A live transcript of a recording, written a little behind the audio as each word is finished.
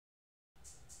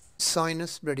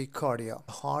sinus bradycardia.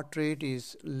 Heart rate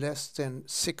is less than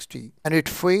 60 and it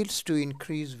fails to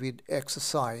increase with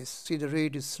exercise. See, the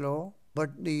rate is slow, but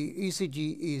the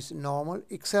ECG is normal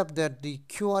except that the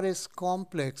QRS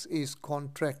complex is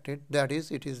contracted, that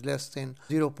is, it is less than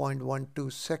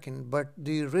 0.12 second, but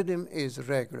the rhythm is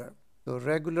regular. So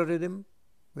regular rhythm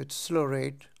with slow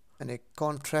rate and a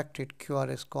contracted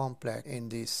QRS complex in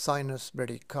the sinus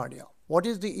bradycardia. What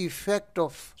is the effect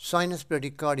of sinus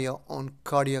bradycardia on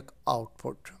cardiac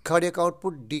output? Cardiac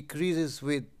output decreases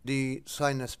with the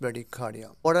sinus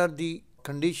bradycardia. What are the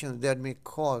conditions that may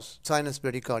cause sinus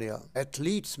bradycardia?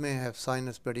 Athletes may have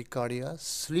sinus bradycardia.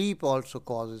 Sleep also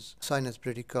causes sinus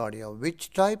bradycardia.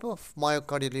 Which type of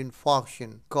myocardial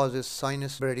infarction causes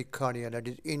sinus bradycardia? That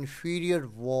is inferior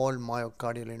wall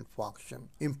myocardial infarction.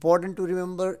 Important to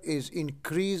remember is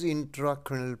increased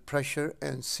intracranial pressure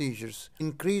and seizures.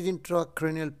 Increased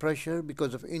intracranial pressure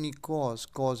because of any cause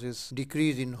causes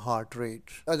decrease in heart rate.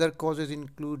 Other causes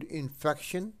include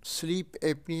infection, sleep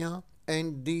apnea,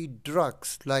 and the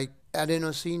drugs like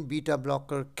adenosine, beta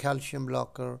blocker, calcium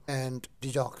blocker, and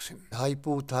digoxin.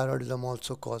 Hypothyroidism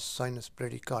also causes sinus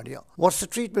bradycardia. What's the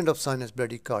treatment of sinus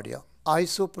bradycardia?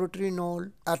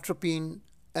 Isoproterenol, atropine,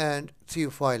 and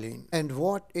theophylline. And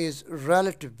what is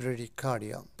relative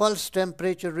bradycardia? Pulse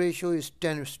temperature ratio is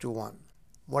 10:1.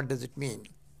 What does it mean?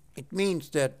 It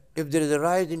means that if there is a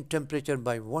rise in temperature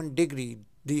by 1 degree,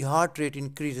 the heart rate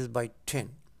increases by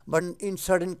 10. But in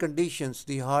certain conditions,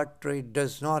 the heart rate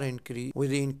does not increase with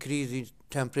the increase in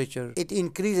temperature. It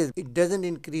increases, it doesn't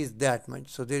increase that much.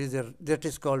 So that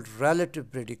is called relative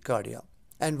bradycardia.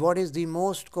 And what is the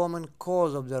most common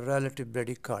cause of the relative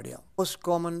bradycardia? Most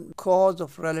common cause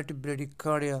of relative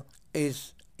bradycardia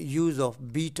is use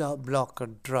of beta blocker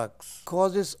drugs.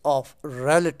 Causes of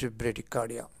relative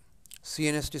bradycardia: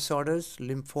 CNS disorders,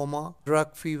 lymphoma,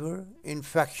 drug fever,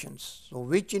 infections. So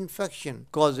which infection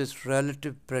causes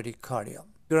relative bradycardia?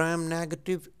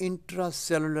 Gram-negative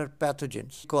intracellular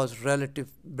pathogens cause relative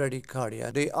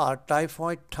bradycardia. They are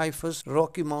typhoid, typhus,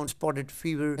 Rocky Mount spotted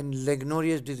fever, and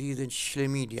Legionnaires disease and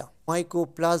chlamydia.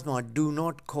 Mycoplasma do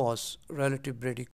not cause relative bradycardia.